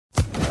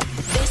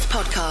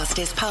podcast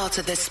is part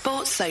of the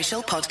Sports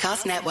Social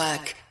Podcast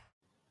Network.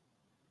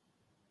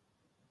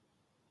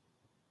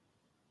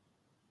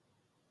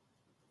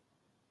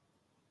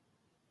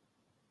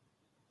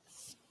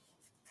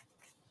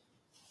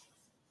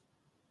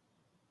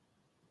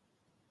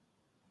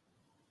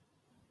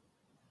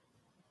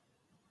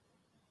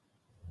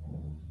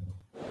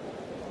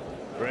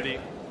 Ready?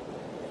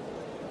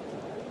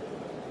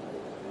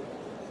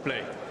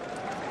 Play.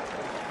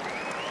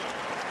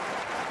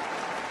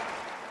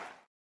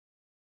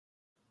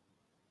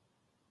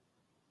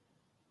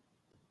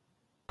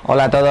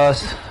 Hola a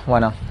todos.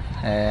 Bueno,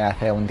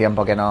 hace un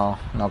tiempo que no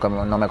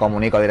me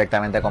comunico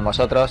directamente con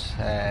vosotros.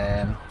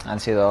 Han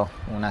sido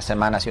unas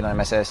semanas y unos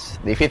meses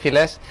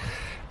difíciles,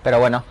 pero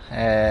bueno,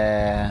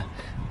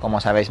 como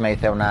sabéis me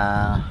hice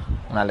una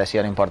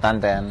lesión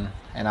importante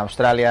en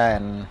Australia,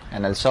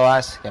 en el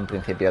psoas, que en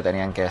principio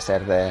tenían que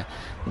ser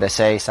de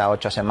 6 a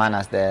 8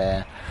 semanas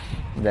de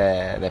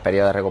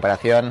periodo de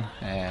recuperación.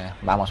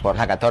 Vamos por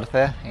la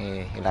 14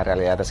 y la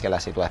realidad es que la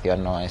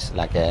situación no es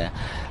la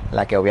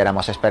que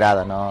hubiéramos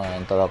esperado, ¿no?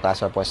 En todo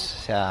caso, pues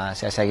se ha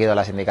seguido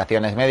las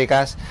indicaciones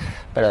médicas,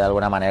 pero de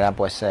alguna manera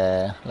pues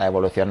la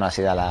evolución no ha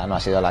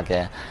sido la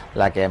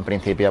que en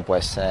principio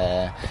pues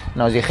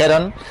nos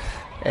dijeron,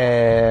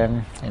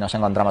 y nos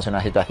encontramos en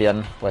una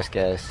situación pues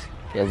que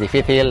es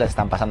difícil.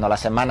 Están pasando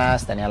las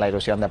semanas, tenía la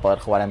ilusión de poder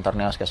jugar en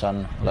torneos que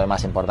son los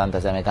más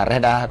importantes de mi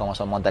carrera, como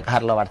son Monte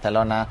Carlo,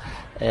 Barcelona,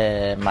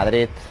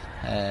 Madrid,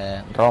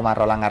 Roma,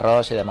 Roland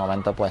Garros, y de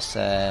momento pues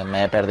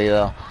me he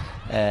perdido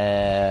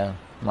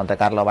Monte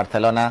Carlo,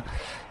 Barcelona,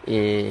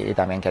 y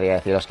también quería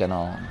deciros que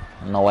no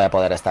voy a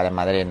poder estar en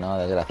Madrid, ¿no?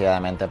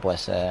 Desgraciadamente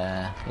pues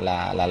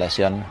la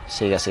lesión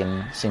sigue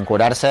sin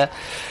curarse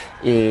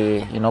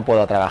y no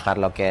puedo trabajar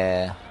lo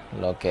que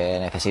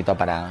necesito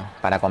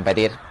para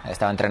competir. He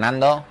estado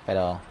entrenando,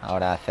 pero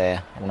ahora hace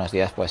unos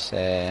días pues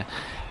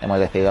hemos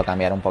decidido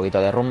cambiar un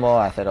poquito de rumbo,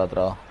 hacer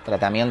otro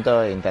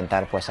tratamiento e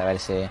intentar pues a ver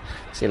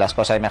si las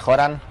cosas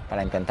mejoran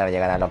para intentar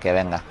llegar a lo que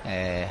venga.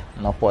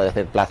 No puedo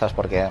decir plazos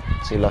porque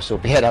si los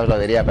supiera os lo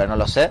diría, pero no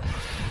lo sé.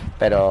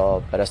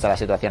 Pero esta es la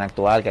situación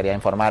actual. Quería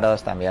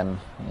informaros, también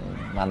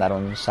mandar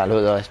un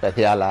saludo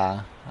especial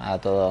a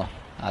todo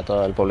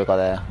el público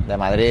de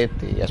Madrid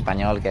y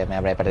español, que me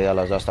habré perdido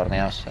los 2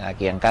 torneos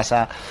aquí en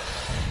casa.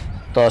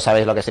 Todos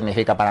sabéis lo que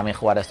significa para mí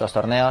jugar estos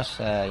torneos,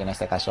 y en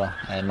este caso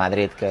en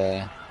Madrid,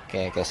 que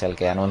es el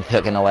que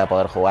anuncio que no voy a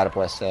poder jugar,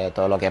 pues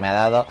todo lo que me ha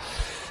dado.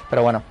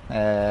 Pero bueno,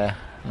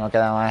 no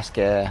queda más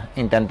que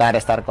intentar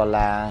estar con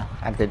la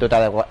actitud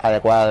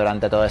adecuada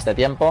durante todo este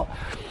tiempo,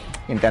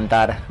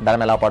 intentar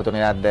darme la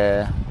oportunidad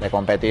de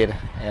competir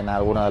en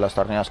alguno de los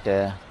torneos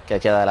que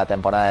queda de la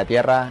temporada de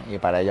tierra, y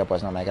para ello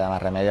pues no me queda más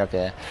remedio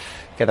que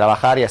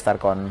trabajar y estar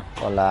con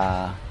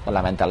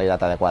la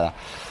mentalidad adecuada.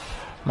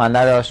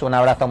 Mandaros un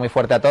abrazo muy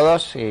fuerte a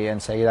todos y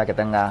enseguida que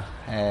tenga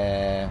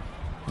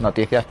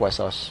noticias pues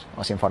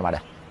os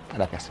informaré.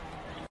 Gracias.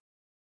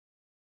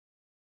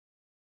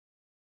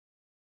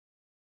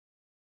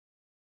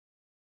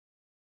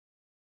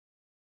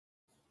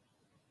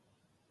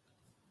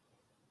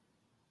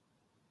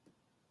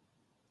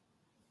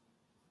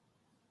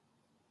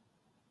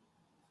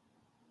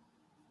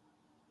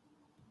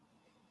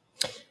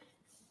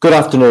 Good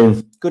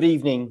afternoon, good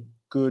evening,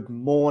 good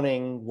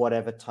morning,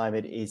 whatever time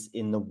it is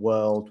in the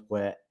world,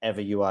 wherever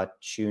you are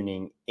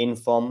tuning in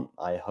from.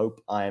 I hope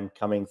I am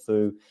coming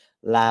through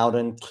loud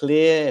and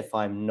clear. If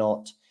I'm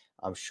not,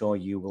 I'm sure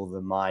you will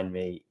remind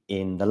me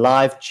in the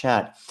live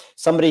chat.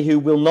 Somebody who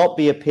will not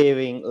be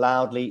appearing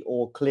loudly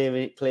or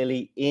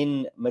clearly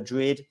in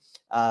Madrid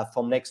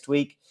from next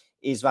week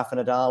is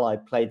Rafael Nadal. I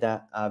played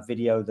that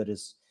video that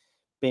has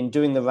been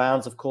doing the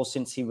rounds, of course,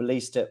 since he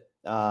released it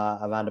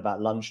around about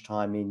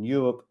lunchtime in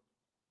Europe,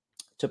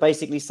 to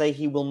basically say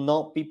he will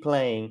not be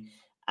playing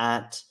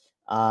at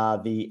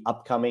the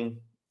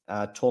upcoming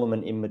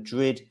tournament in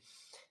Madrid.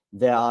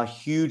 There are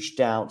huge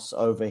doubts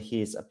over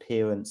his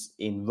appearance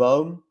in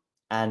Rome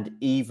and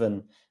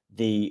even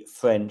the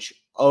French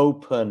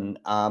Open.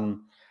 I've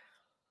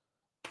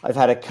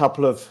had a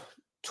couple of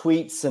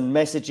tweets and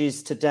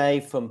messages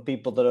today from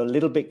people that are a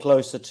little bit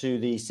closer to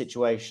the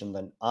situation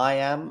than I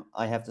am,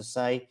 I have to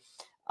say.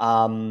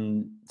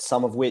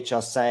 Some of which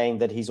are saying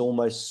that he's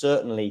almost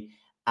certainly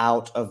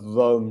out of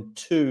Rome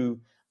too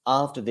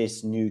after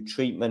this new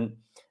treatment,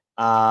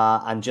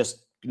 and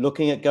just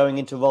looking at going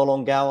into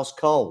Roland Garros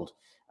cold.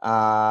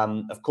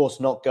 Of course,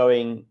 not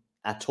going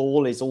at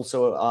all is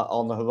also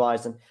on the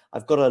horizon.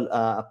 I've got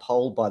a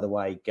poll, by the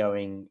way,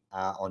 going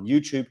on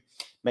YouTube.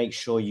 Make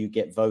sure you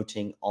get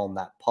voting on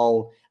that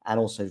poll. And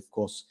also, of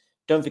course,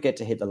 don't forget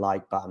to hit the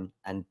like button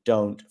and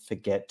don't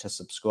forget to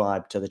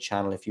subscribe to the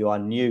channel if you are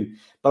new.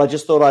 But I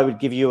just thought I would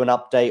give you an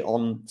update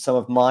on some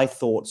of my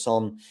thoughts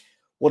on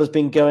what has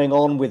been going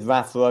on with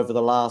Rafa over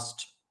the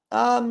last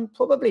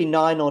probably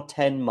 9 or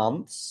 10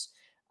 months.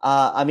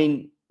 I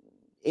mean,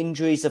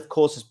 injuries, of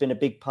course, has been a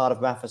big part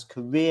of Rafa's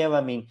career. I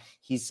mean,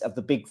 he's of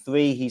the big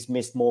 3, he's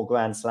missed more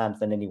Grand Slams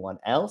than anyone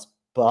else.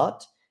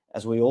 But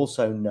as we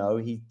also know,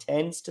 he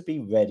tends to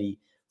be ready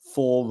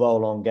for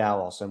Roland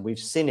Garros. And we've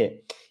seen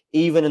it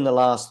even in the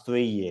last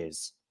 3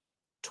 years,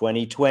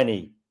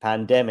 2020,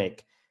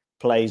 pandemic,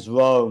 plays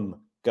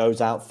Rome,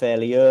 goes out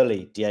fairly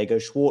early. Diego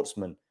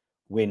Schwartzman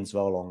wins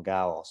Roland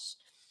Garros.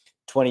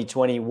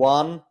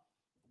 2021,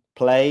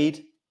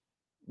 played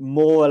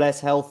more or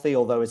less healthy,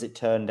 although as it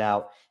turned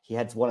out, he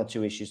had one or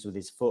two issues with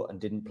his foot and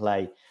didn't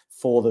play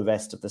for the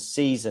rest of the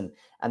season.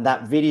 And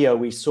that video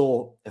we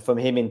saw from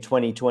him in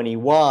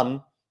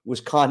 2021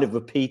 was kind of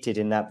repeated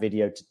in that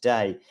video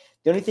today.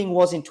 The only thing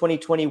was in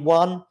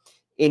 2021,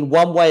 in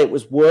one way it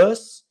was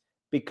worse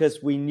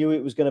because we knew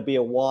it was going to be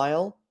a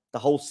while. The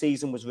whole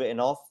season was written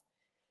off.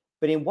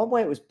 But in one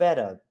way it was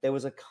better. There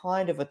was a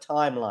kind of a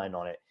timeline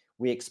on it.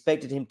 We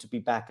expected him to be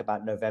back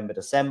about November,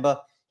 December.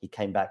 He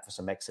came back for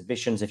some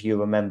exhibitions, if you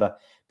remember,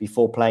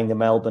 before playing the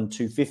Melbourne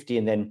 250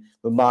 and then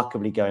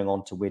remarkably going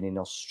on to win in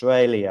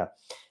Australia.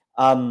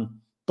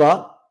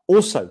 But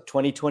also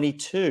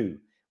 2022,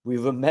 we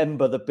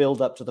remember the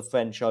build-up to the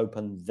French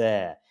Open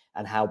there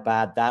and how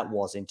bad that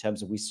was in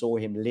terms of we saw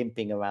him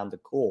limping around the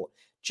court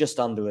just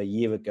under a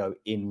year ago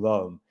in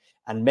Rome.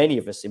 And many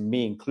of us, and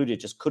me included,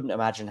 just couldn't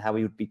imagine how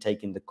he would be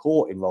taking the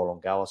court in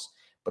Roland Garros.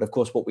 But of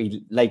course, what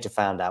we later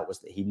found out was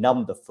that he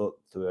numbed the foot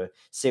through a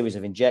series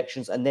of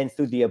injections. And then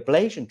through the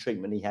ablation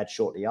treatment he had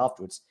shortly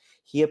afterwards,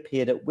 he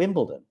appeared at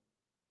Wimbledon.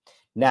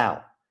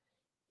 Now,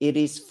 it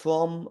is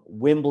from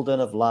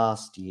Wimbledon of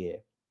last year,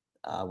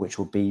 which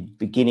will be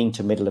beginning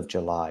to middle of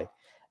July,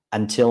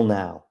 until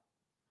now.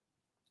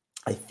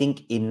 I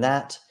think in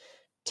that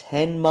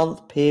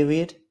 10-month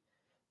period,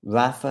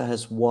 Rafa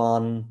has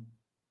won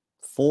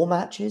 4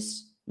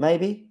 matches,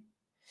 maybe.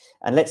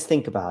 And let's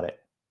think about it.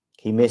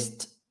 He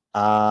missed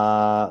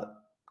the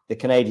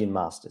Canadian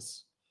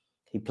Masters.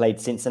 He played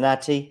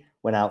Cincinnati,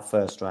 went out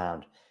first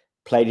round.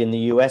 Played in the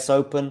US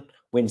Open,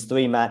 wins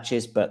 3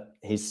 matches, but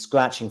he's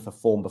scratching for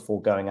form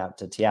before going out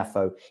to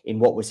Tiafoe in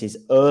what was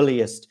his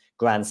earliest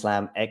Grand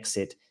Slam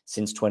exit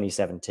since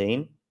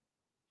 2017.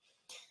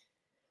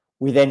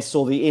 We then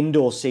saw the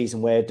indoor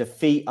season where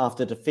defeat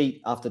after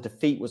defeat after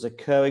defeat was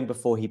occurring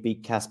before he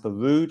beat Casper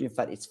Ruud. In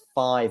fact, it's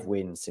 5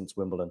 wins since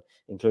Wimbledon,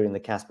 including the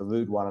Casper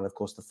Ruud one and, of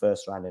course, the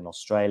first round in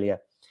Australia.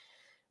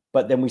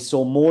 But then we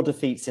saw more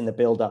defeats in the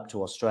build-up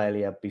to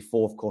Australia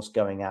before, of course,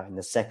 going out in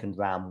the second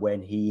round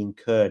when he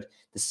incurred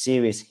the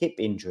serious hip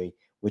injury,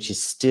 which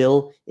is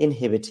still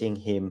inhibiting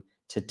him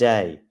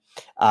today.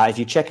 If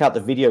you check out the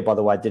video, by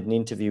the way, I did an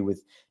interview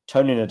with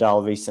Tony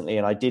Nadal recently,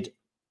 and I did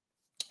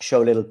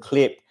show a little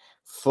clip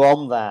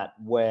from that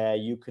where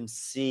you can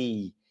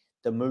see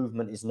the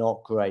movement is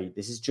not great.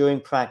 This is during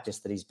practice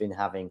that he's been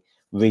having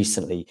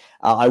recently.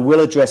 I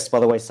will address, by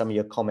the way, some of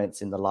your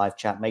comments in the live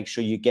chat. Make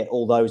sure you get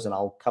all those and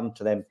I'll come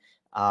to them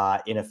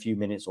in a few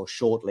minutes or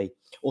shortly.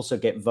 Also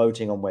get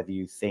voting on whether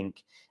you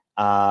think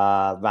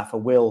Rafa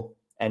will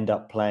end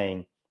up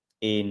playing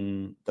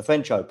in the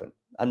French Open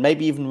and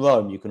maybe even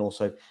Rome. You can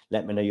also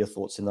let me know your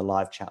thoughts in the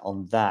live chat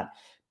on that.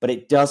 But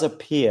it does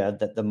appear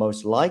that the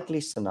most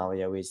likely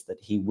scenario is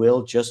that he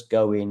will just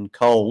go in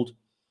cold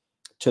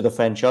to the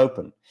French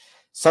Open.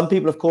 Some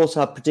people, of course,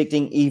 are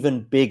predicting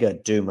even bigger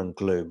doom and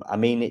gloom. I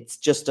mean, it's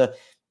just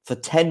for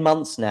 10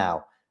 months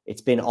now,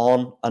 it's been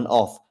on and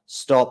off,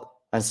 stop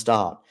and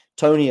start.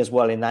 Tony, as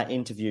well, in that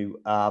interview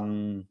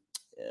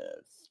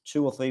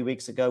 2 or 3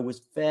 weeks ago,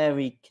 was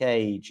very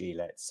cagey,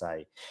 let's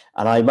say.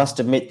 And I must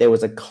admit, there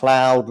was a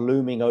cloud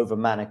looming over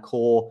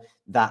Manacor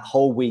that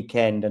whole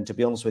weekend. And to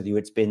be honest with you,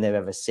 it's been there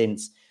ever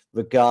since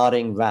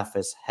regarding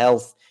Rafa's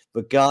health,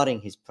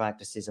 regarding his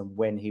practices and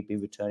when he'd be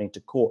returning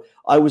to court.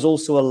 I was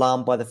also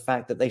alarmed by the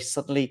fact that they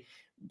suddenly,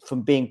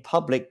 from being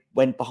public,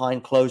 went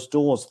behind closed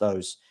doors,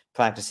 those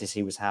practices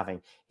he was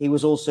having. He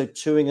was also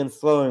toing and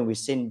froing. We've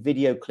seen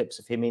video clips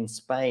of him in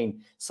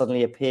Spain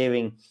suddenly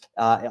appearing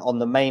on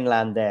the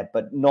mainland there,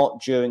 but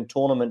not during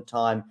tournament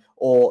time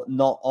or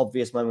not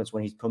obvious moments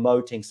when he's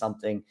promoting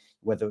something,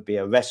 whether it be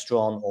a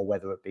restaurant or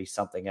whether it be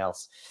something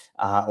else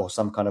or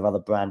some kind of other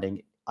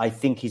branding. I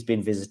think he's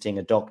been visiting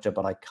a doctor,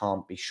 but I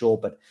can't be sure.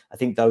 But I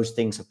think those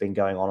things have been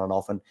going on and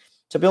off. And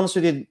to be honest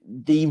with you,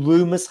 the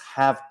rumors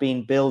have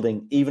been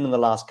building even in the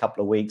last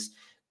couple of weeks.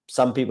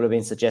 Some people have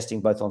been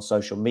suggesting both on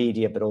social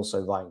media, but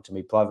also writing to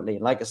me privately.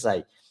 And like I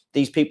say,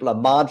 these people are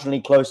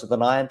marginally closer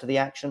than I am to the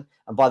action.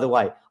 And by the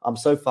way, I'm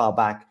so far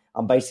back,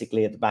 I'm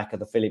basically at the back of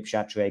the Philippe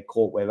Chatrier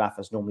court where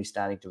Rafa's normally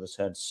standing to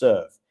return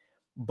serve.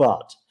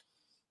 But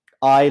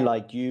I,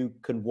 like you,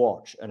 can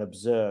watch and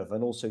observe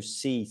and also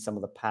see some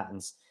of the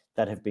patterns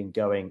that have been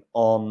going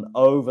on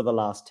over the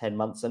last 10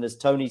 months. And as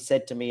Tony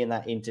said to me in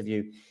that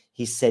interview,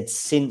 he said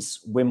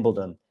since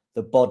Wimbledon,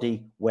 the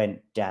body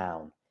went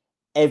down.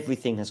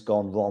 Everything has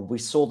gone wrong. We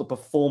saw the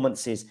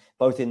performances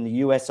both in the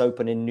US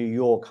Open in New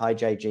York. Hi,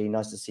 JG.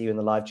 Nice to see you in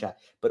the live chat.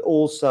 But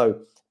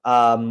also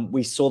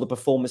we saw the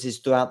performances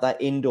throughout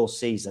that indoor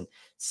season.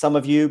 Some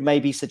of you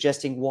may be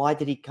suggesting, why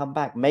did he come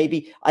back?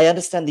 Maybe I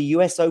understand the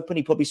US Open.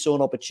 He probably saw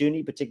an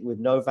opportunity, particularly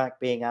with Novak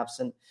being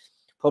absent.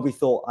 Probably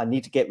thought, I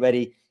need to get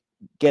ready,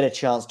 get a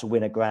chance to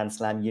win a Grand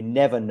Slam. You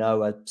never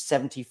know. A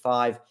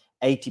 75,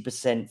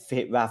 80%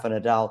 fit Rafa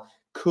Nadal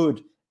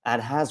could and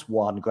has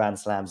won Grand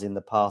Slams in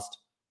the past.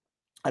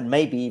 and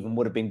maybe even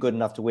would have been good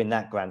enough to win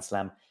that Grand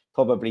Slam.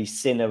 Probably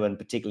Sinner and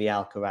particularly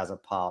Alcaraz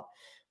apart.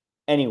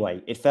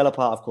 Anyway, it fell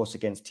apart, of course,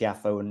 against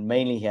Tiafoe, and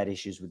mainly he had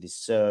issues with his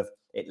serve.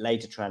 It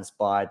later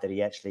transpired that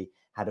he actually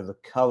had a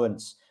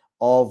recurrence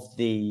of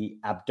the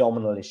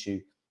abdominal issue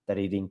that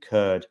he'd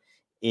incurred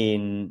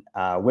in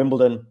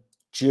Wimbledon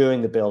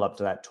during the build-up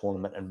to that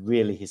tournament, and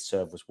really his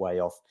serve was way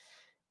off.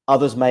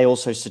 Others may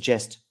also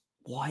suggest,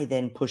 why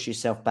then push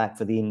yourself back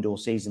for the indoor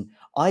season?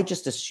 I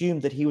just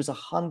assumed that he was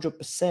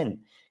 100%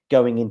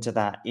 going into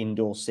that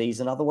indoor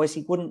season. Otherwise,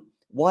 he wouldn't.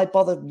 Why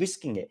bother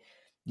risking it?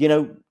 You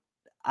know,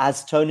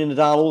 as Tony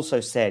Nadal also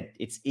said,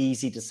 it's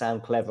easy to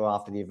sound clever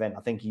after the event.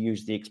 I think he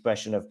used the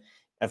expression of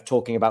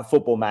talking about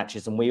football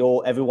matches, and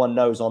everyone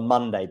knows on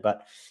Monday.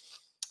 But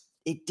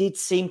it did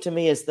seem to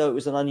me as though it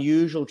was an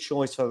unusual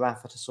choice for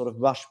Rafa to sort of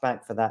rush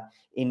back for that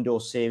indoor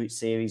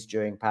series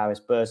during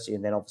Paris-Bercy,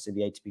 and then obviously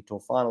the ATP Tour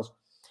Finals,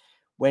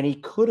 when he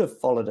could have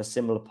followed a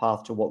similar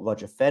path to what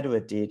Roger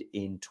Federer did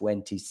in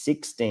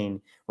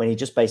 2016, when he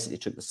just basically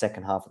took the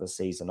second half of the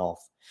season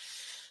off.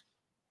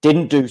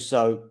 Didn't do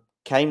so,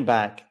 came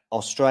back.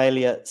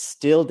 Australia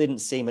still didn't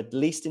seem, at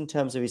least in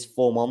terms of his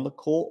form on the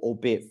court,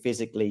 albeit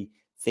physically,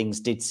 things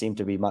did seem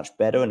to be much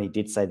better. And he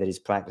did say that his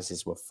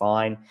practices were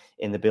fine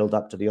in the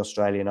build-up to the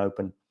Australian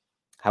Open.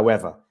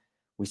 However,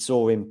 we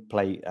saw him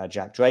play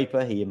Jack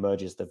Draper. He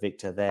emerges the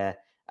victor there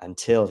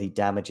until he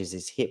damages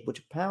his hip, which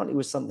apparently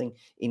was something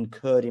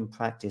incurred in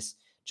practice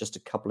just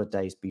a couple of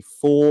days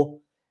before.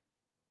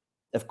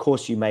 Of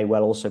course, you may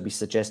well also be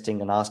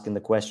suggesting and asking the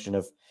question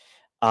of,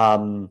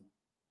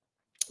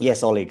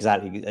 yes, Ollie,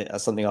 exactly.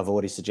 Something I've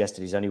already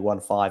suggested. He's only won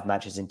 5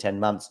 matches in 10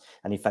 months.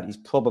 And in fact, he's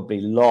probably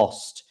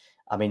lost.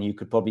 I mean, you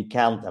could probably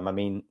count them. I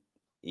mean,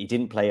 he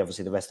didn't play,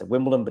 obviously, the rest of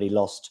Wimbledon, but he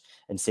lost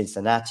in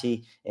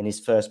Cincinnati in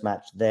his first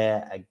match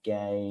there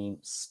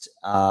against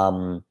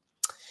Borna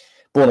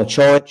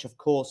Coric, of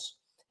course.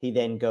 He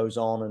then goes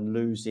on and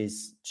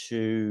loses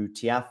to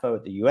Tiafoe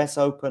at the US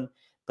Open,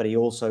 but he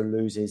also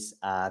loses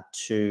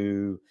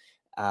to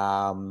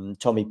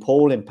Tommy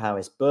Paul in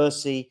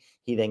Paris-Bercy.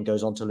 He then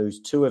goes on to lose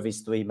 2 of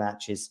his 3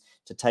 matches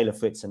to Taylor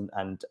Fritz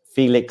and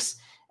Felix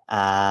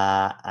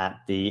at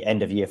the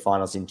end-of-year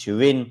finals in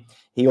Turin.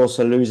 He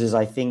also loses,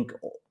 I think,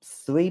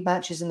 3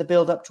 matches in the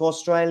build-up to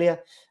Australia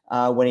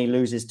when he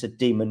loses to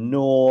De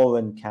Minaur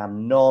and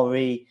Cam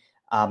Norrie.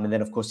 And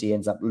then, of course, he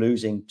ends up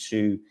losing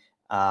to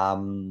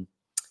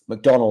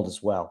McDonald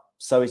as well.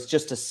 So it's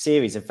just a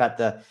series. In fact,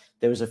 there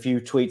was a few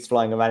tweets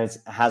flying around.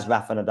 Has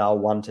Rafa Nadal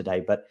won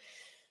today? But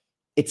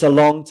it's a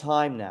long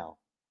time now.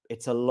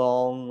 It's a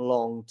long,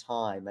 long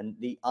time. And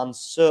the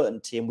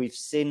uncertainty, and we've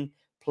seen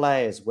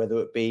players, whether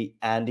it be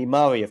Andy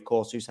Murray, of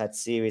course, who's had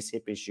serious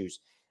hip issues,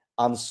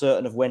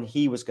 uncertain of when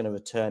he was going to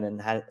return.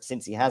 And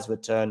since he has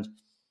returned,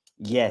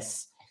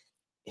 yes,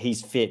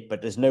 he's fit,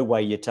 but there's no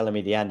way you're telling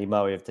me the Andy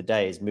Murray of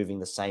today is moving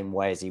the same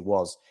way as he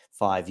was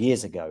 5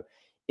 years ago.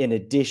 In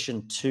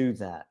addition to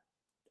that,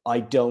 I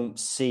don't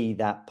see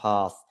that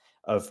path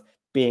of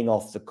being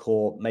off the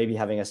court, maybe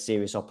having a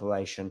serious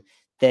operation,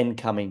 then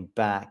coming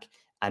back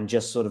and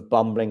just sort of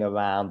bumbling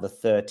around the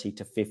 30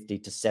 to 50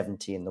 to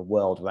 70 in the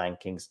world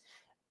rankings,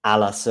 a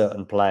la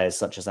certain players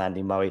such as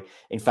Andy Murray.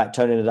 In fact,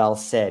 Tony Nadal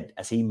said,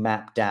 as he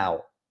mapped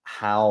out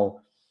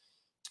how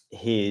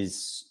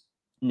his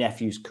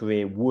nephew's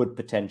career would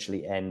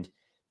potentially end,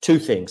 2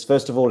 things.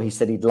 First of all, he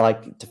said he'd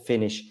like to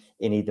finish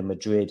in either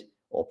Madrid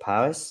or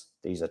Paris.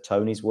 These are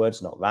Tony's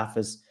words, not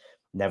Rafa's.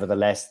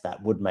 Nevertheless,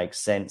 that would make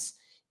sense.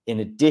 In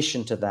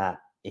addition to that,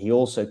 he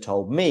also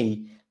told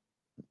me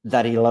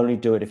that he'll only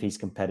do it if he's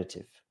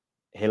competitive.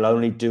 He'll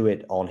only do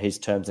it on his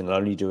terms, and he'll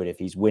only do it if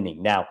he's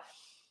winning. Now,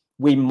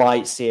 we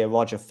might see a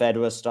Roger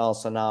Federer style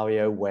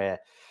scenario where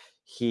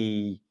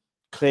he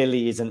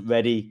clearly isn't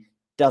ready,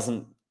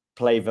 doesn't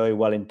play very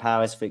well in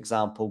Paris, for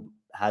example,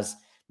 has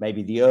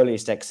maybe the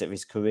earliest exit of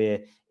his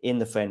career in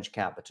the French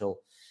capital,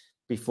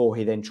 before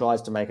he then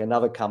tries to make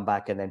another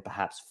comeback and then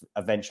perhaps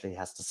eventually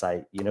has to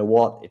say, you know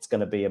what, it's going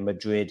to be a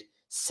Madrid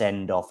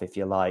send-off, if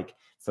you like,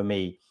 for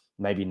me,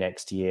 maybe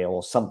next year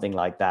or something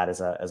like that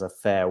as a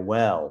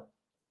farewell.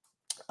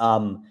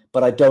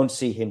 But I don't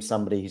see him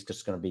somebody who's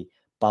just going to be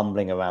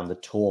bumbling around the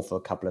tour for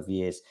a couple of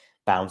years,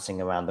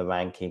 bouncing around the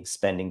rankings,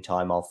 spending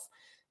time off,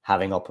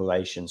 having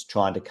operations,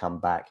 trying to come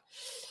back.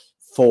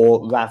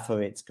 For Rafa,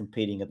 it's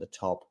competing at the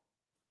top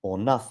or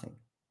nothing.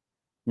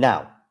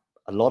 Now,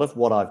 a lot of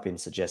what I've been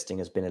suggesting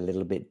has been a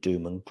little bit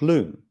doom and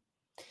gloom.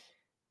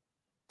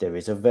 There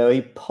is a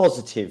very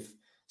positive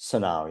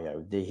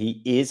scenario.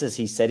 He is, as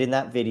he said in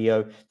that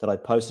video that I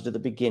posted at the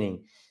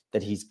beginning,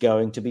 that he's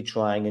going to be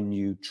trying a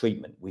new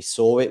treatment. We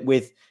saw it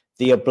with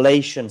the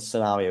ablation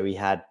scenario he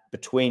had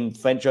between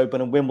French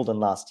Open and Wimbledon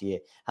last year,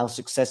 how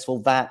successful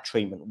that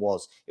treatment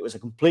was. It was a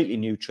completely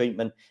new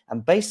treatment,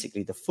 and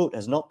basically the foot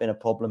has not been a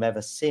problem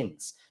ever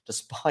since,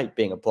 despite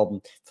being a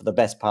problem for the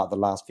best part of the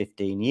last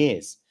 15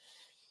 years.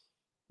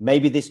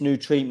 Maybe this new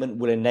treatment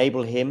will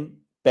enable him,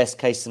 best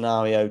case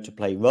scenario, to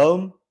play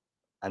Rome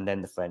and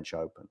then the French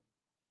Open.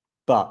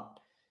 But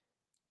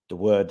the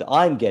word that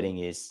I'm getting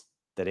is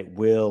that it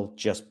will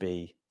just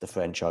be the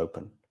French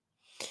Open.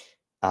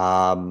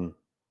 And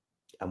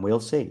we'll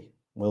see.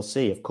 We'll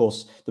see. Of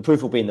course, the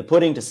proof will be in the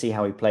pudding to see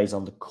how he plays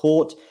on the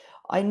court.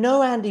 I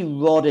know Andy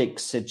Roddick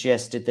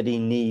suggested that he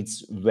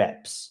needs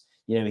reps.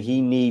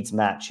 He needs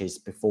matches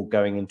before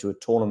going into a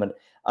tournament.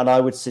 And I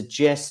would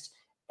suggest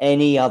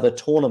any other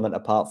tournament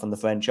apart from the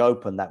French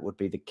Open, that would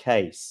be the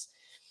case.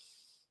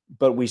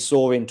 But we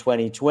saw in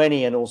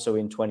 2020 and also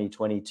in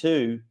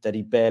 2022 that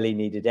he barely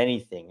needed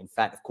anything. In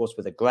fact, of course,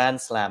 with a Grand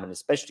Slam, and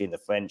especially in the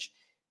French,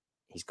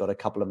 he's got a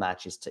couple of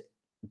matches to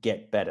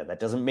get better. That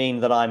doesn't mean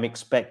that I'm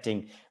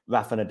expecting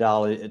Rafa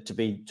Nadal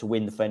to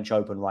win the French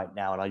Open right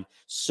now. And I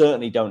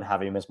certainly don't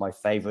have him as my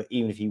favorite,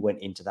 even if he went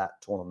into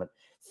that tournament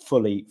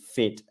fully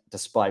fit,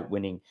 despite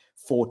winning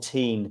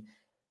 14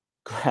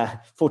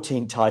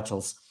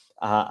 titles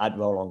at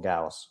Roland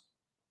Garros.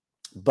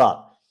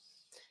 But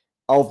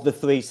of the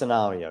three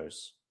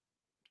scenarios,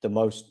 the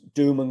most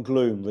doom and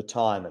gloom,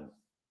 retirement,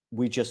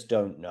 we just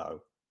don't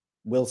know.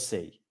 We'll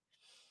see.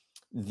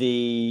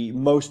 The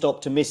most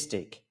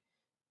optimistic,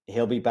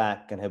 he'll be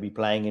back and he'll be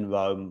playing in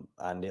Rome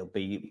and he'll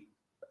be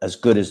as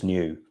good as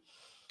new.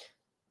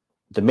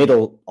 The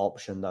middle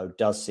option, though,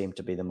 does seem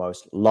to be the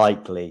most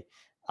likely,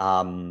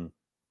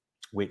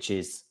 which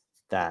is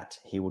that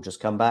he will just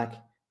come back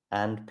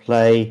and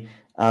play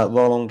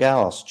Roland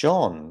Garros.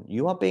 John,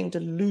 you are being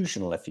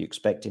delusional if you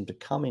expect him to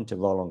come into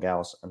Roland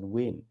Garros and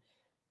win.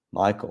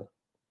 Michael,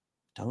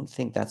 don't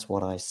think that's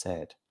what I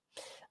said.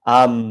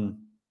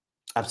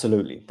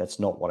 Absolutely, that's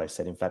not what I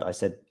said. In fact, I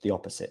said the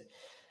opposite.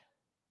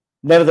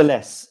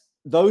 Nevertheless,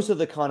 those are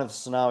the kind of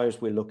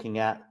scenarios we're looking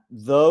at.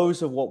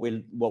 Those are what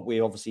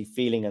we're obviously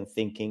feeling and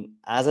thinking.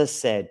 As I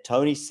said,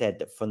 Tony said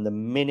that from the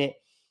minute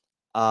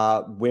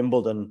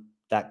Wimbledon,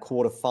 that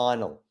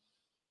quarterfinal,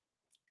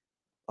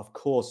 of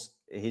course,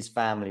 his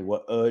family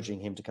were urging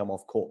him to come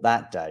off court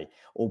that day,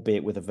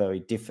 albeit with a very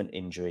different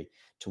injury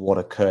to what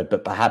occurred.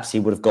 But perhaps he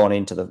would have gone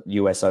into the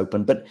US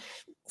Open, but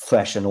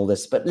fresh and all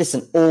this. But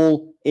listen,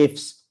 all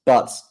ifs,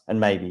 buts, and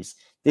maybes.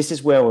 This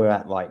is where we're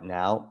at right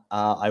now.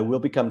 I will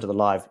be coming to the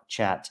live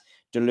chat,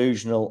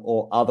 delusional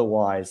or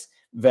otherwise,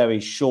 very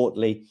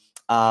shortly.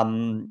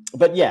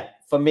 But yeah,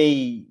 for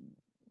me,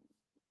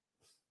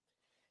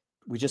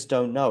 we just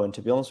don't know. And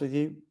to be honest with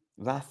you,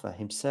 Rafa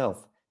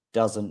himself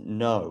doesn't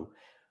know.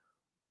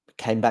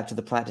 Came back to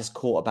the practice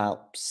court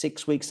about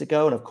 6 weeks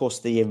ago. And of course,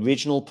 the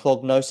original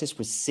prognosis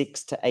was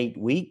 6 to 8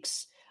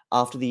 weeks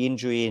after the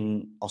injury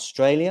in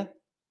Australia.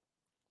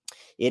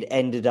 It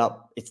ended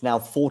up, it's now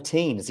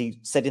 14, as he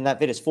said in that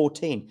video, it's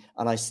 14.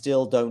 And I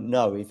still don't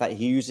know. In fact,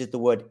 he uses the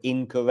word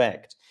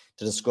incorrect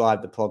to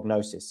describe the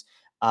prognosis.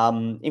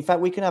 In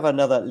fact, we can have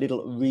another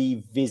little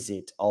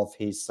revisit of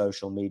his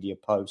social media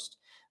post.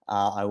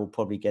 I will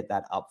probably get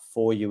that up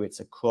for you. It's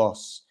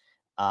across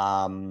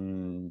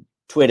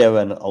Twitter,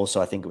 and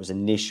also I think it was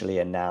initially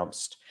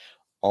announced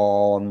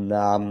on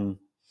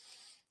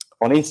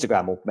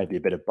Instagram, or maybe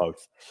a bit of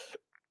both.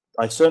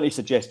 I certainly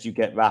suggest you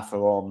get Rafa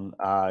on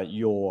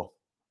your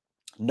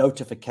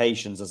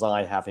notifications, as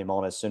I have him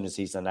on as soon as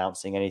he's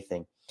announcing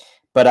anything.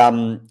 But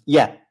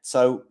yeah,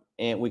 so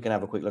we can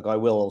have a quick look. I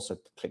will also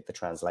click the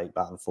translate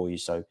button for you,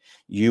 so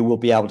you will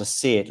be able to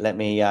see it. Let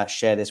me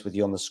share this with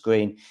you on the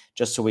screen,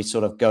 just so we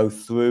sort of go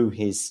through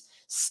his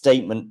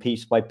statement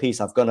piece by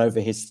piece. I've gone over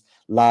his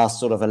last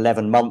sort of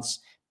 11 months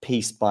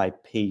piece by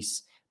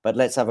piece, but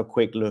let's have a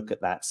quick look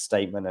at that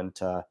statement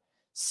and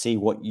see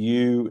what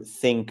you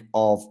think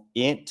of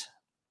it.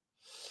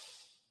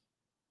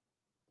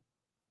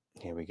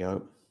 Here we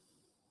go.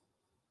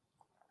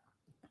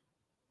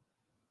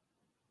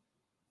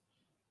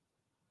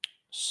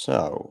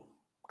 So,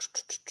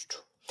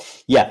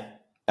 yeah.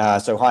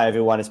 So hi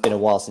everyone. It's been a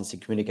while since he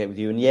communicated with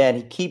you, and yeah,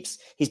 and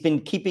he's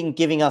been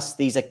giving us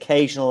these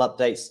occasional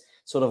updates,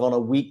 sort of on a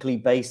weekly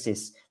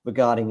basis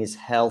regarding his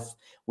health.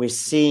 We're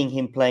seeing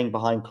him playing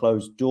behind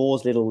closed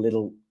doors,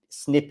 little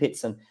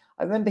snippets, and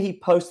I remember he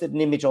posted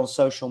an image on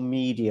social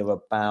media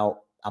about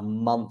a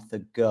month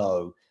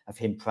ago of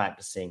him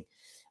practicing.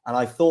 And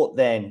I thought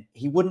then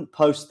he wouldn't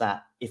post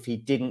that if he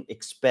didn't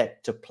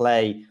expect to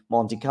play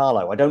Monte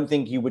Carlo. I don't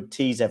think he would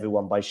tease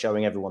everyone by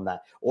showing everyone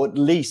that, or at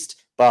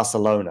least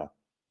Barcelona,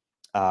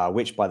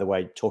 which, by the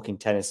way, Talking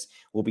Tennis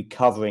will be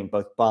covering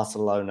both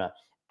Barcelona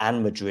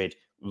and Madrid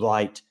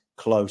right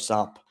close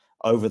up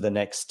over the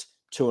next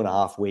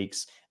 2.5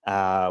 weeks.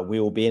 We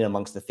will be in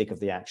amongst the thick of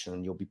the action,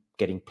 and you'll be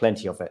getting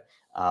plenty of it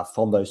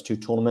from those two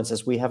tournaments,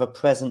 as we have a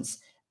presence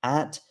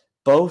at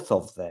both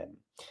of them.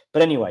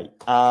 But anyway,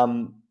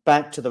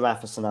 back to the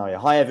Rafa scenario.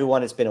 Hi,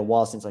 everyone. It's been a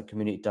while since I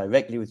communicated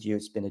directly with you.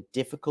 It's been a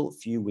difficult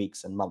few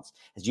weeks and months.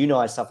 As you know,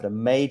 I suffered a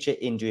major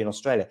injury in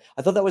Australia.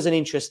 I thought that was an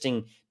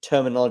interesting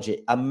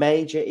terminology, a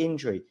major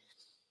injury.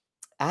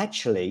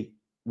 Actually,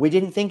 we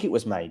didn't think it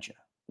was major.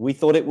 We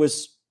thought it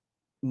was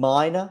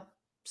minor.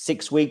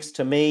 6 weeks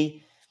to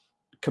me,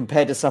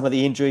 compared to some of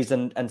the injuries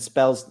and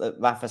spells that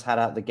Rafa's had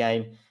out of the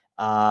game.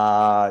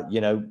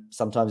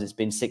 Sometimes it's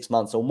been 6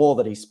 months or more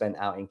that he spent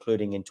out,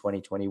 including in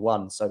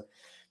 2021. So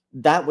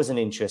that was an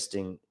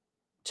interesting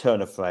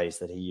turn of phrase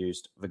that he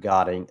used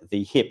regarding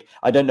the hip.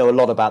 I don't know a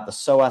lot about the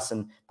psoas,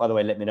 and by the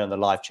way, let me know in the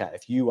live chat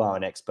if you are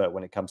an expert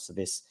when it comes to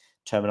this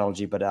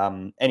terminology. But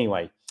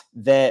anyway,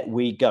 there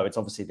we go. It's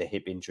obviously the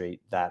hip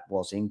injury that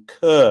was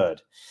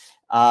incurred.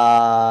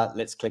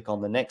 Let's click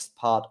on the next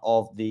part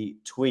of the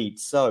tweet.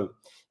 So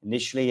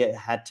initially it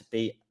had to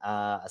be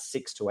a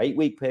 6 to 8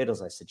 week period,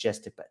 as I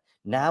suggested, but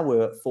now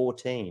we're at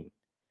 14.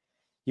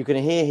 You can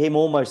hear him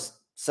almost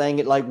saying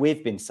it like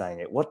we've been saying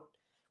it.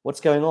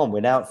 What's going on?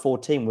 We're now at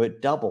 14. We're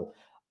at double.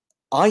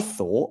 I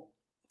thought,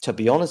 to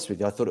be honest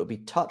with you, I thought it would be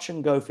touch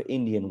and go for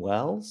Indian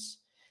Wells,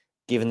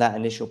 given that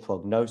initial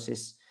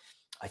prognosis.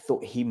 I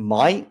thought he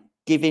might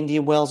give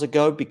Indian Wells a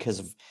go because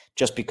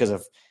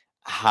of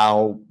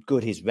how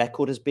good his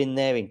record has been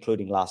there,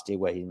 including last year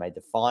where he made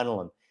the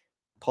final and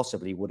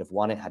possibly would have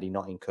won it had he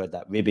not incurred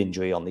that rib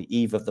injury on the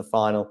eve of the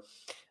final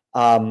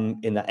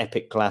in that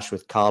epic clash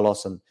with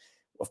Carlos. And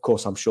of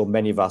course, I'm sure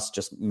many of us,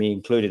 just me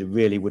included,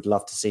 really would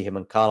love to see him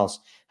and Carlos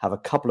have a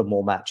couple of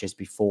more matches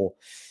before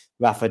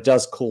Rafa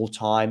does call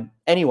time.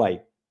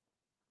 Anyway,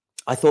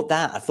 I thought,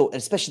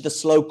 especially the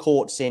slow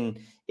courts in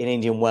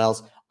Indian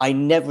Wells, I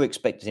never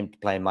expected him to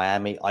play in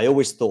Miami. I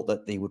always thought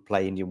that he would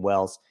play Indian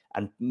Wells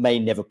and may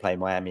never play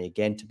Miami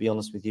again, to be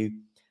honest with you.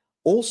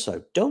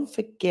 Also, don't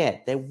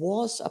forget, there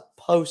was a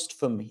post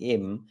from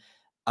him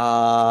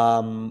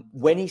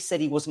when he said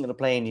he wasn't going to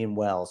play Indian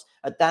Wells.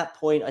 At that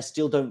point, I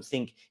still don't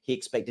think he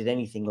expected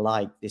anything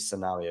like this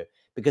scenario,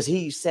 because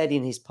he said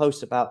in his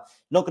post about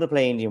not going to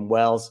play Indian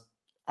Wells,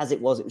 as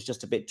it was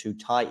just a bit too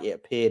tight, it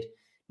appeared,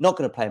 not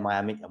going to play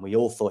Miami, and we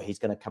all thought he's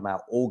going to come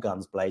out all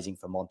guns blazing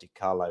for Monte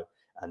Carlo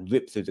and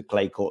rip through the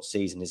clay court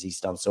season as he's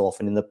done so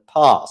often in the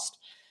past.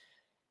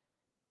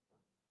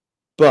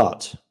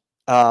 But,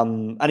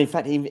 and in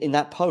fact, in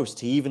that post,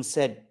 he even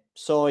said,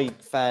 sorry,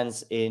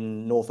 fans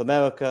in North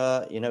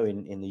America,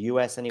 in the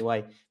US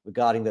anyway,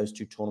 regarding those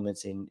two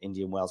tournaments in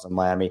Indian Wells and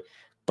Miami.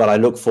 But I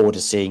look forward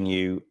to seeing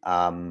you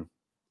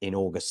in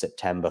August,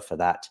 September for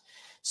that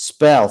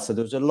spell. So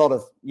there was a lot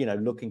of,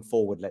 looking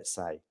forward, let's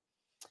say.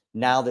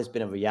 Now there's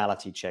been a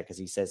reality check, as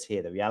he says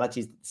here. The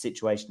reality is that the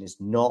situation is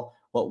not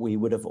what we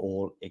would have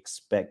all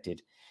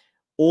expected.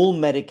 All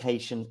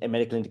medication and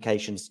medical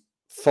indications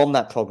from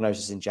that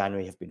prognosis in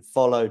January have been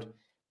followed,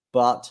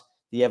 but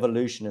the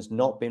evolution has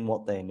not been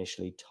what they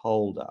initially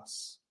told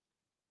us.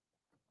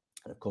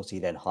 And of course, he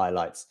then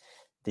highlights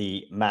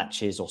the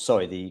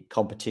the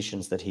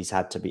competitions that he's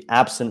had to be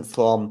absent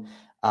from,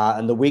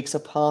 and the weeks are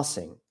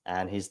passing,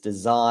 and his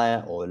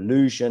desire or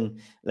illusion,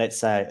 let's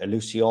say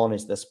ilusión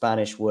is the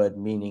Spanish word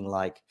meaning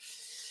like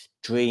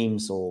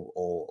dreams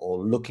or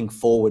looking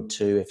forward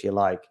to, if you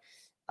like,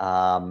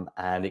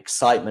 and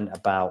excitement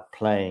about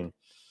playing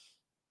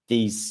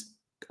these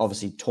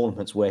obviously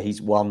tournaments where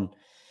he's won,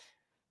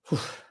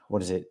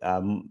 what is it,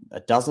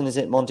 a dozen, is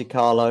it, Monte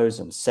Carlos,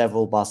 and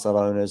several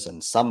Barcelonas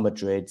and some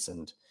Madrids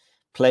and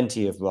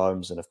plenty of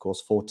Romes, and of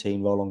course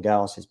 14 Roland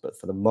Garroses. But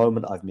for the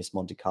moment, I've missed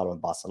Monte Carlo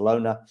and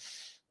Barcelona.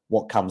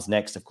 What comes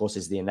next, of course,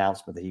 is the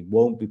announcement that he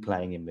won't be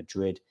playing in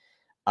Madrid.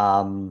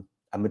 And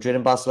Madrid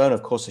and Barcelona,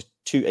 of course,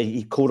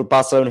 he called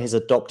Barcelona his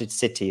adopted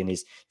city in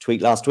his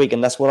tweet last week,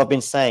 and that's what I've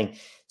been saying.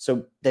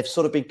 So they've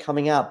sort of been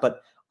coming out.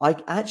 But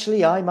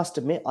I must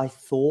admit, I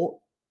thought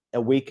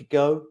a week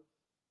ago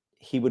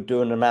he would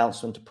do an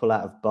announcement to pull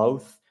out of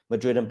both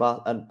Madrid and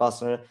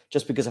Barcelona,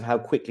 just because of how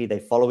quickly they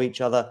follow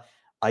each other.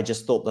 I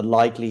just thought the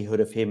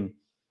likelihood of him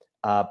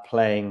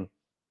playing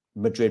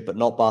Madrid but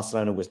not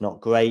Barcelona was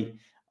not great.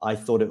 I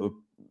thought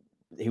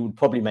he would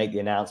probably make the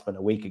announcement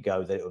a week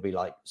ago that it would be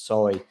like,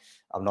 sorry,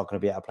 I'm not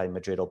going to be able to play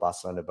Madrid or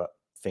Barcelona, but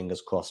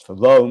fingers crossed for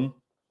Rome.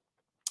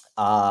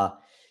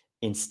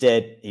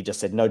 Instead, he just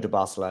said no to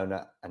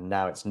Barcelona, and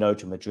now it's no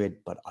to Madrid,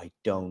 but I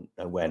don't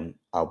know when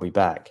I'll be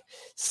back.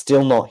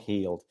 Still not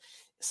healed.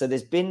 So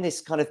there's been this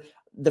kind of,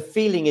 the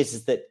feeling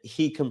is that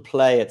he can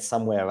play at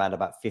somewhere around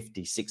about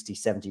 50, 60,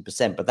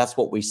 70%, but that's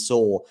what we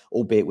saw,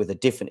 albeit with a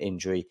different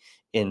injury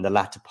in the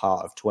latter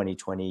part of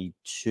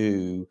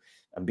 2022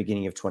 and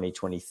beginning of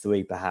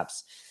 2023,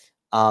 perhaps.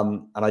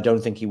 And I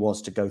don't think he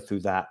wants to go through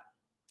that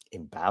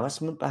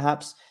embarrassment,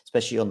 perhaps,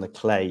 especially on the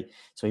clay.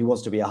 So he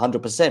wants to be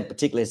 100%,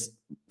 particularly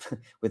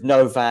with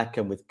Novak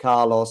and with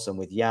Carlos and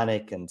with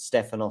Yannick and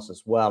Stefanos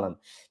as well, and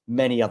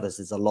many others.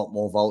 There's a lot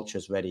more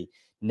vultures ready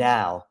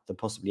now than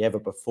possibly ever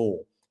before,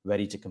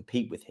 ready to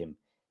compete with him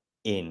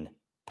in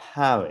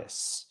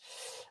Paris.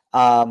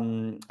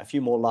 A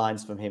few more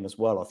lines from him as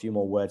well, a few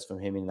more words from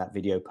him in that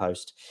video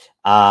post.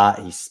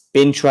 He's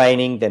been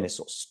training, then it's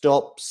sort of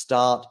stop,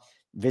 start,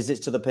 visits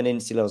to the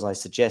peninsula, as I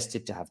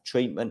suggested, to have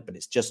treatment, but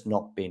it's just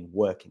not been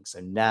working. So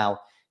now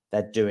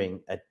they're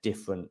doing a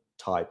different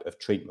type of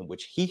treatment,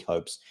 which he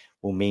hopes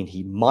will mean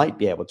he might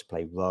be able to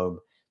play Rome.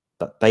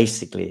 But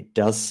basically, it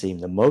does seem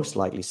the most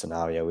likely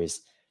scenario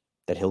is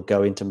that he'll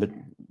go into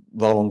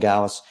Roland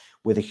Garros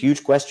with a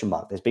huge question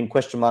mark. There's been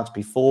question marks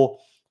before,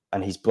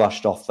 and he's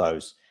brushed off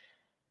those.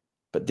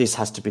 But this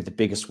has to be the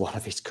biggest one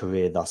of his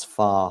career thus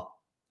far.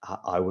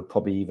 I would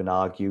probably even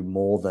argue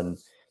more than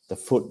the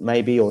foot,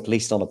 maybe, or at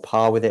least on a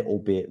par with it,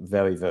 albeit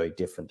very, very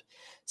different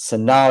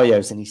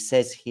scenarios. And he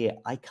says here,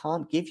 I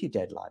can't give you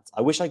deadlines.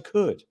 I wish I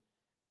could,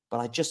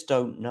 but I just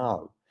don't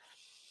know.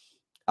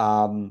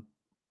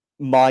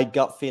 My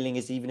gut feeling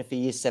is even if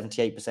he is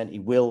 78%, he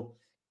will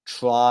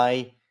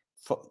try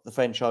for the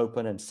French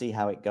Open and see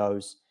how it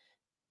goes,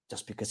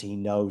 just because he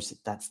knows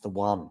that's the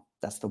one.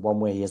 That's the one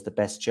where he has the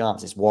best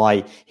chance. It's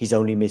why he's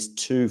only missed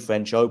 2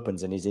 French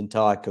Opens in his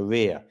entire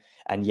career.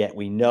 And yet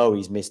we know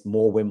he's missed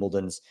more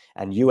Wimbledons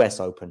and US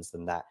Opens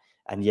than that.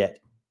 And yet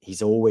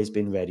he's always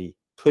been ready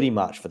pretty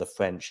much for the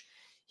French.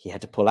 He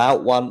had to pull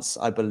out once,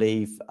 I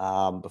believe,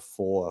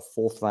 before a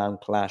 4th round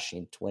clash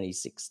in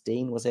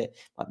 2016, was it?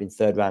 Might have been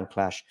 3rd round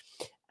clash.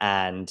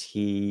 And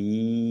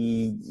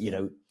he,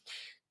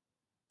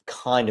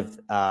 kind of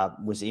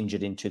was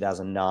injured in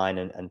 2009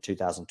 and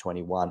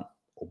 2021,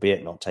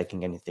 albeit not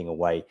taking anything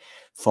away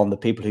from the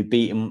people who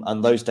beat him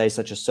on those days,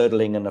 such as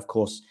Söderling and, of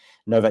course,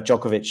 Novak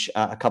Djokovic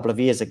a couple of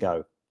years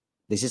ago.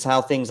 This is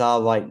how things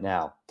are right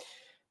now.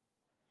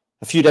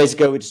 A few days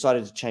ago, we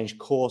decided to change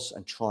course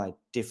and try a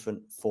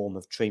different form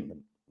of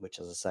treatment, which,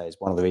 as I say, is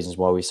one of the reasons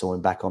why we saw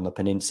him back on the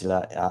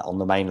peninsula, on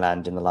the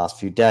mainland in the last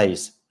few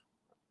days.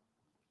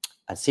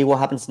 And see what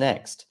happens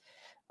next.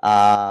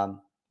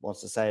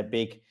 Wants to say a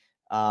big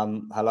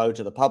hello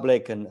to the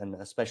public and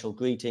a special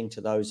greeting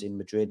to those in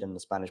Madrid and the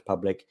Spanish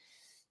public.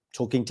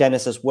 Talking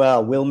tennis as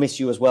well. We'll miss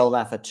you as well,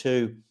 Rafa,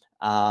 too.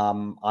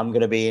 I'm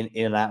going to be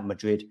in and out of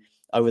Madrid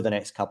over the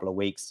next couple of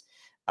weeks,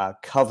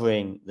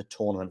 covering the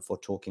tournament for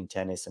Talking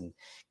Tennis and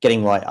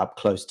getting right up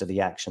close to the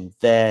action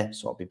there.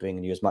 So I'll be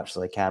bringing you as much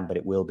as I can, but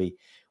it will be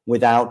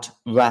without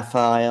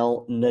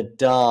Rafael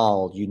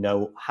Nadal. You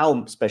know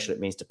how special it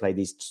means to play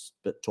these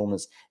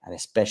tournaments, and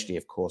especially,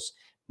 of course,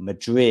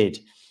 Madrid.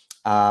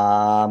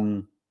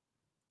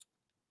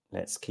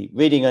 Let's keep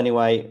reading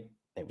anyway.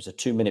 It was a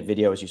 2-minute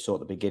video, as you saw at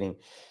the beginning.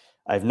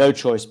 I have no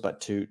choice but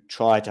to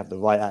try to have the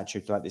right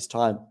attitude throughout this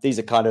time. These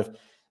are kind of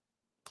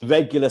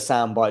regular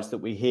sound bites that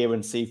we hear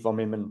and see from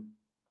him, and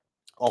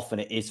often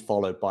it is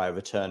followed by a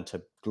return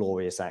to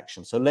glorious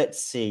action. So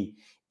let's see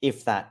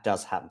if that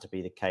does happen to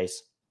be the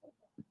case.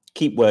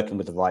 Keep working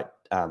with the right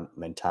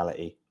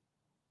mentality.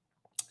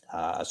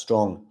 A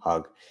strong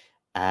hug,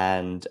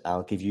 and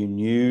I'll give you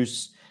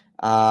news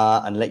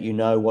and let you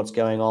know what's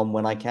going on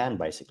when I can,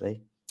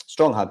 basically.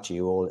 Strong hug to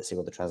you all. Let's see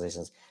what the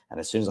translation is. And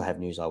as soon as I have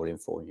news, I will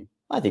inform you.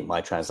 I think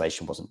my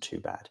translation wasn't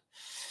too bad.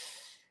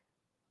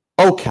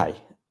 Okay,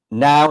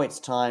 now it's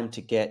time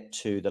to get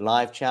to the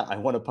live chat. I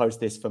want to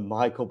post this for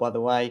Michael, by the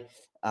way,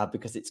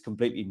 because it's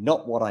completely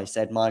not what I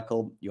said,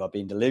 Michael. You are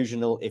being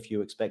delusional if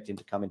you expect him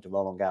to come into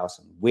Roland Garros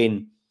and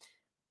win.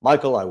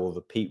 Michael, I will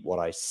repeat what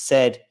I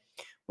said,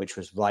 which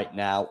was right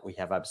now we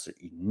have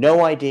absolutely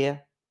no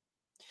idea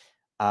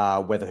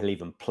whether he'll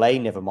even play,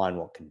 never mind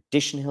what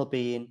condition he'll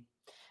be in.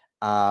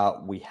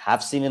 We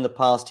have seen in the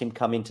past him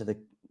come into the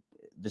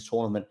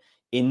tournament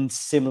in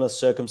similar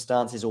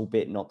circumstances,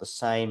 albeit not the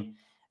same,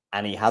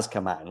 and he has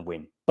come out and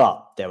win.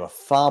 But there are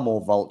far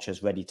more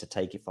vultures ready to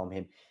take it from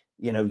him.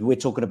 You know, we're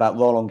talking about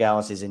Roland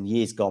Garros in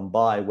years gone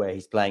by, where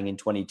he's playing in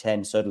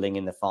 2010, Söderling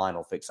in the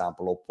final, for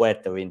example, or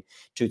Puerta in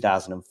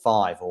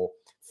 2005, or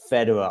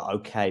Federer.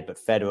 Okay, but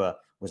Federer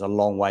was a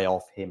long way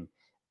off him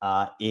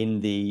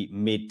in the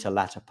mid to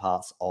latter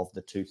parts of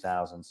the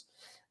 2000s,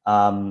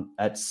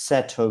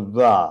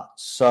 etc.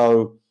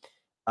 So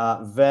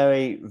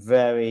very,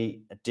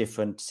 very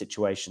different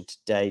situation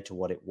today to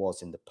what it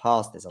was in the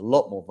past. There's a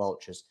lot more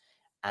vultures.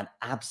 And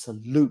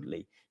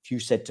absolutely, if you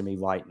said to me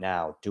right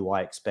now, do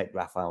I expect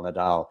Rafael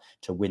Nadal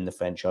to win the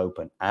French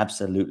Open?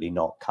 Absolutely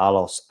not.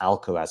 Carlos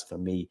Alcaraz, for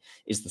me,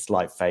 is the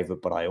slight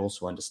favorite, but I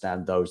also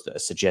understand those that are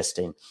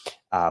suggesting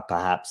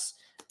perhaps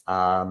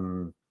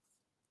Novak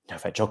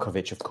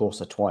Djokovic, of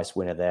course, a twice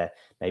winner there,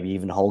 maybe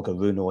even Holger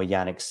Rune or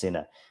Yannick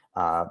Sinner.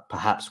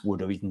 Perhaps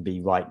would even be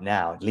right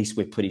now. At least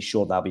we're pretty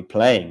sure they'll be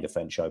playing the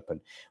French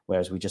Open,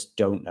 whereas we just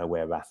don't know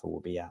where Rafa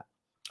will be at.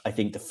 I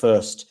think the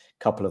first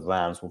couple of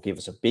rounds will give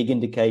us a big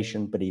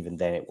indication, but even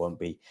then it won't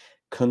be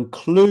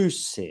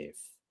conclusive.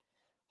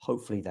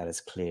 Hopefully that has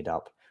cleared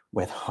up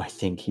whether I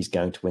think he's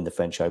going to win the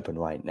French Open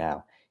right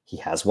now. He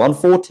has won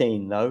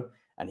 14, though,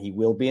 and he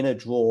will be in a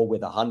draw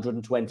with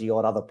 120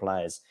 odd other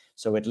players.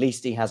 So at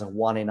least he has a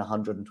 1 in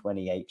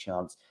 128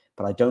 chance.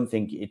 But I don't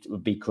think it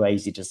would be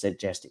crazy to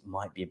suggest it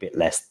might be a bit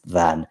less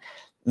than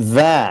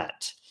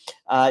that.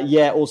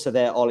 Also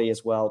there, Ollie,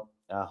 as well.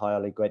 Hi,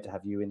 Ollie. Great to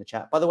have you in the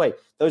chat. By the way,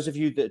 those of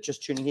you that are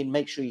just tuning in,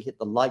 make sure you hit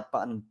the like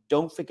button.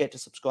 Don't forget to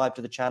subscribe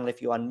to the channel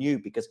if you are new,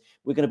 because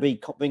we're going to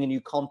be bringing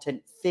you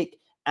content thick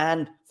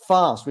and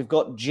fast. We've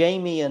got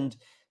Jamie and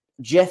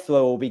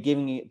Jethro will be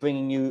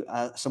bringing you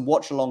some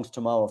watch-alongs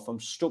tomorrow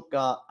from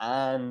Stuttgart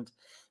and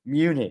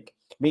Munich.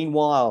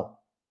 Meanwhile,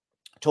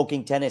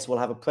 Talking Tennis will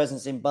have a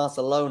presence in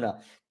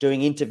Barcelona,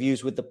 doing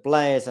interviews with the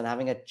players and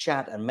having a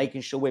chat and making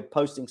sure we're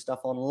posting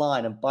stuff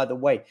online. And by the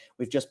way,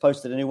 we've just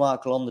posted a new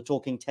article on the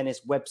Talking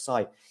Tennis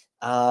website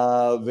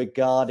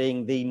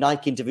regarding the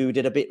Nike interview. We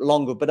did a bit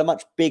longer, but a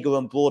much bigger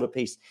and broader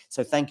piece.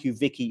 So thank you,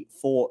 Vicky,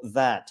 for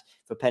that,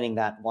 for penning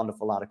that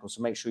wonderful article.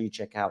 So make sure you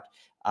check out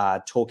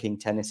Talking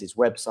Tennis's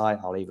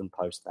website. I'll even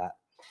post that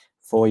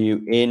for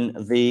you in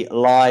the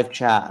live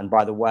chat. And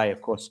by the way,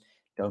 of course,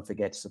 don't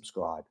forget to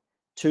subscribe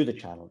to the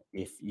channel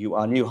if you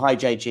are new. Hi,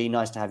 JG.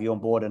 Nice to have you on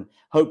board and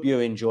hope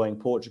you're enjoying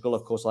Portugal.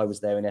 Of course, I was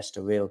there in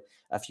Estoril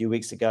a few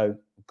weeks ago.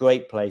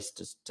 Great place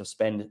to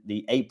spend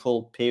the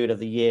April period of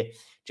the year.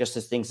 Just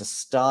as things are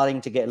starting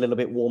to get a little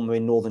bit warmer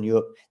in Northern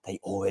Europe, they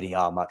already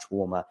are much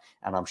warmer.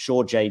 And I'm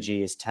sure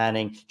JG is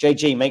tanning.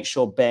 JG, make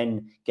sure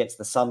Ben gets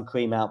the sun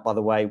cream out. By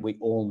the way, we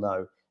all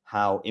know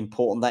how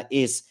important that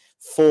is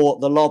for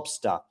the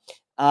lobster.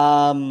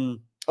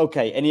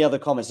 Okay, any other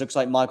comments? Looks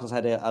like Michael's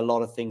had a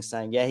lot of things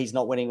saying, yeah, he's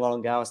not winning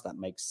Roland Garros. That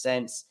makes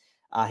sense.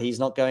 He's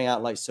not going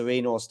out like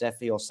Serena or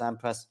Steffi or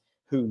Sampras.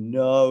 Who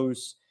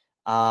knows?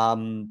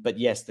 But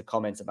yes, the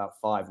comments about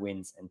 5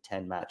 wins and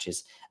 10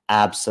 matches.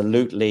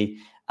 Absolutely.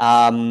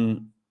 Yeah,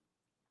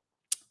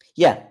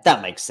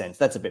 that makes sense.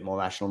 That's a bit more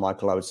rational,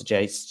 Michael. I would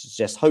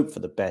suggest hope for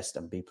the best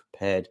and be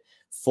prepared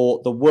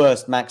for the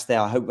worst. Max there.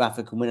 I hope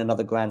Rafa can win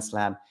another Grand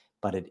Slam,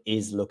 but it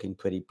is looking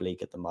pretty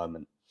bleak at the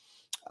moment.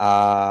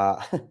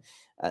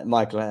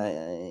 Michael,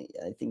 I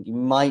think you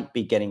might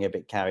be getting a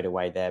bit carried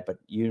away there, but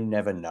you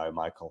never know,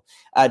 Michael.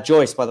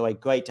 Joyce, by the way,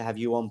 great to have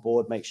you on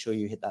board. Make sure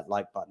you hit that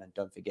like button and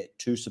don't forget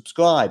to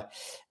subscribe.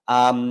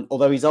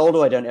 Although he's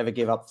older, I don't ever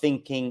give up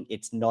thinking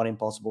it's not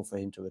impossible for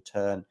him to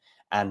return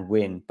and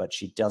win, but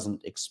she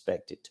doesn't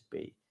expect it to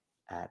be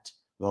at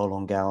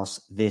Roland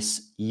Garros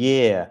this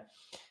year.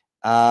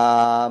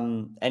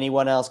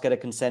 Anyone else get a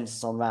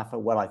consensus on Rafa?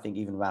 Well, I think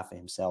even Rafa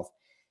himself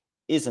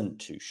isn't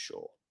too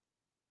sure.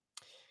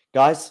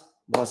 Guys,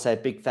 I want to say a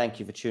big thank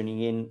you for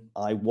tuning in.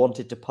 I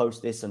wanted to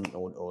post this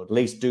or at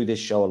least do this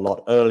show a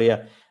lot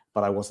earlier,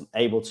 but I wasn't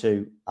able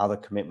to. Other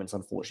commitments,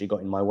 unfortunately,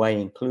 got in my way,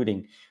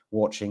 including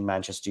watching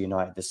Manchester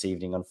United this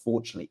evening,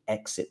 unfortunately,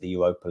 exit the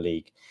Europa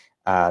League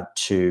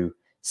to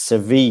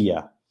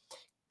Sevilla.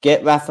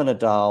 Get Rafa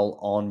Nadal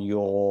on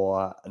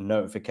your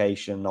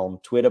notification on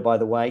Twitter, by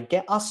the way.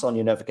 Get us on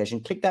your notification.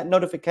 Click that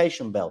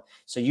notification bell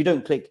so you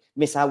don't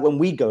miss out when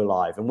we go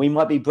live. And we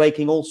might be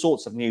breaking all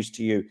sorts of news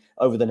to you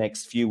over the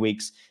next few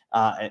weeks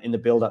in the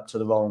build-up to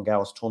the Roland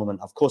Garros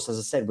tournament. Of course, as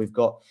I said, we've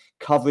got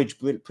coverage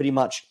pretty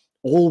much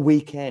all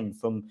weekend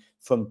from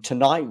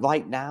tonight,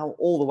 right now,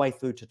 all the way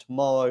through to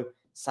tomorrow,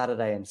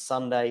 Saturday and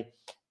Sunday,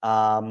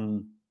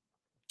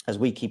 as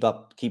we keep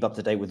up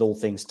to date with all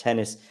things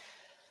tennis.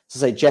 So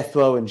say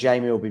Jethro and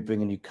Jamie will be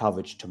bringing you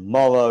coverage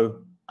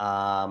tomorrow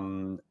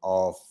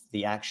of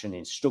the action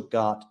in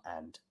Stuttgart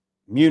and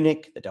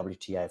Munich, the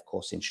WTA, of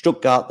course, in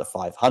Stuttgart, the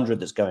 500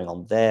 that's going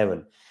on there.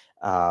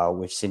 And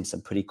we've seen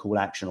some pretty cool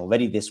action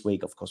already this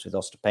week, of course, with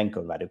Ostapenko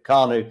and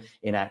Raducanu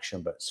in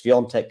action. But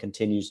Swiatek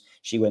continues.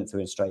 She went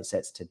through in straight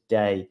sets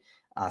today.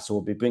 So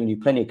we'll be bringing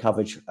you plenty of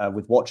coverage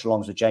with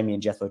watch-alongs with Jamie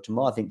and Jethro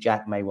tomorrow. I think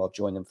Jack may well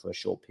join them for a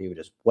short period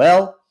as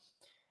well.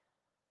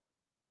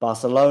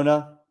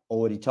 Barcelona,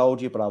 already told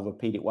you, but I'll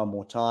repeat it one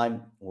more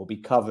time. We'll be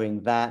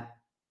covering that,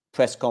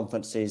 press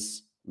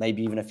conferences,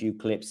 maybe even a few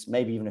clips,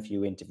 maybe even a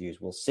few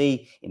interviews. We'll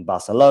see in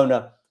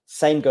Barcelona.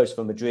 Same goes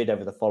for Madrid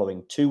over the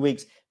following 2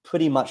 weeks,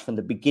 pretty much from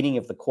the beginning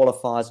of the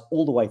qualifiers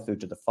all the way through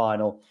to the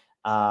final.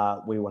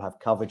 We will have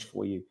coverage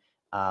for you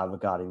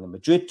regarding the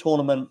Madrid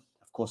tournament.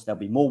 Of course, there'll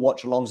be more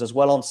watch-alongs as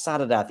well on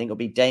Saturday. I think it'll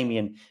be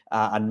Damien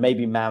and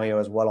maybe Mario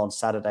as well on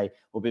Saturday.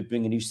 We'll be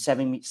bringing you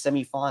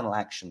semi-final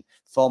action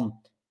from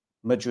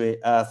Madrid,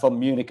 from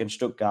Munich and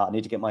Stuttgart. I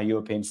need to get my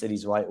European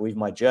cities right, or even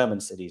my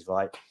German cities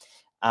right.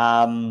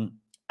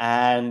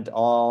 And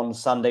on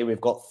Sunday,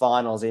 we've got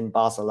finals in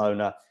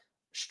Barcelona,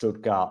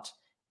 Stuttgart,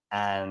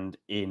 and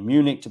in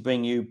Munich to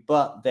bring you.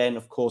 But then,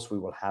 of course, we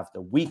will have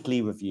the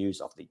weekly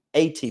reviews of the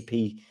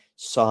ATP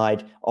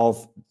side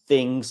of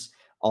things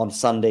on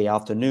Sunday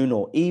afternoon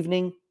or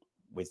evening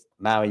with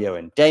Mario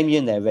and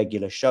Damien, their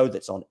regular show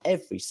that's on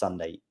every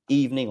Sunday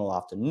evening or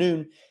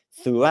afternoon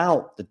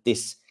throughout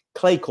this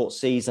clay court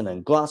season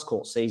and grass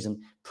court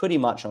season, pretty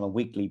much on a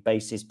weekly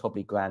basis,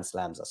 probably Grand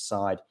Slams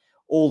aside,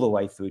 all the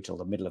way through till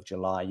the middle of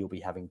July. You'll be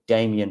having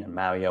Damien and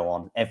Mario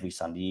on every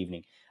Sunday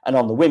evening. And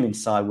on the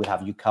women's side, we'll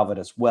have you covered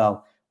as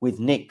well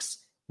with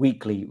Nick's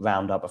weekly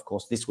roundup. Of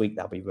course, this week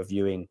they'll be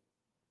reviewing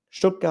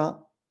Stuttgart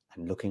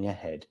and looking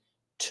ahead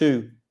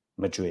to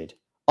Madrid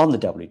on the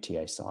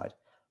WTA side.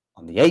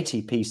 On the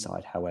ATP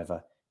side,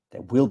 however,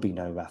 there will be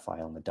no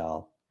Rafael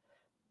Nadal.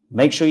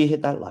 Make sure you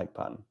hit that like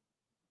button.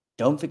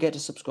 Don't forget to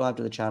subscribe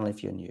to the channel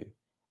if you're new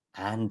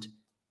and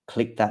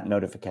click that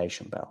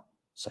notification bell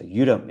so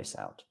you don't miss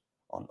out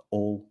on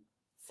all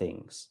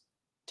things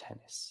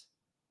tennis.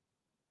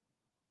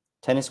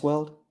 Tennis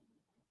World,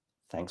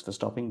 thanks for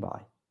stopping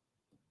by.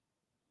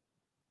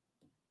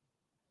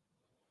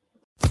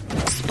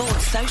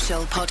 Sports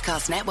Social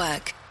Podcast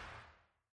Network.